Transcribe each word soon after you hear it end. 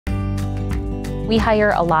We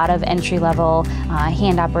hire a lot of entry-level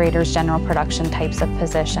hand operators, general production types of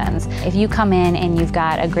positions. If you come in and you've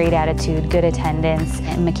got a great attitude, good attendance,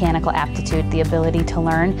 and mechanical aptitude, the ability to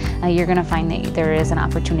learn, you're going to find that there is an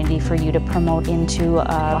opportunity for you to promote into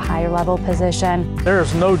a higher level position.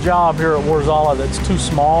 There's no job here at Warzala that's too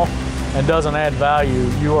small and doesn't add value.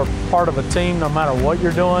 You are part of a team no matter what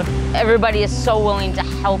you're doing. Everybody is so willing to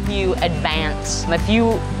help you advance. If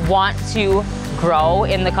you want to grow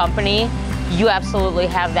in the company, you absolutely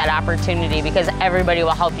have that opportunity because everybody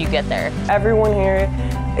will help you get there. Everyone here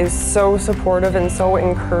is so supportive and so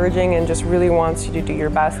encouraging and just really wants you to do your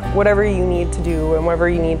best. Whatever you need to do and whatever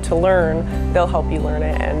you need to learn, they'll help you learn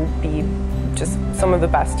it and be just some of the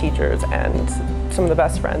best teachers and some of the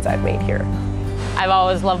best friends I've made here. I've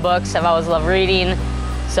always loved books, I've always loved reading,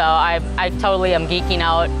 so I totally am geeking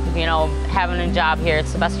out, you know, having a job here.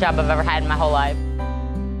 It's the best job I've ever had in my whole life.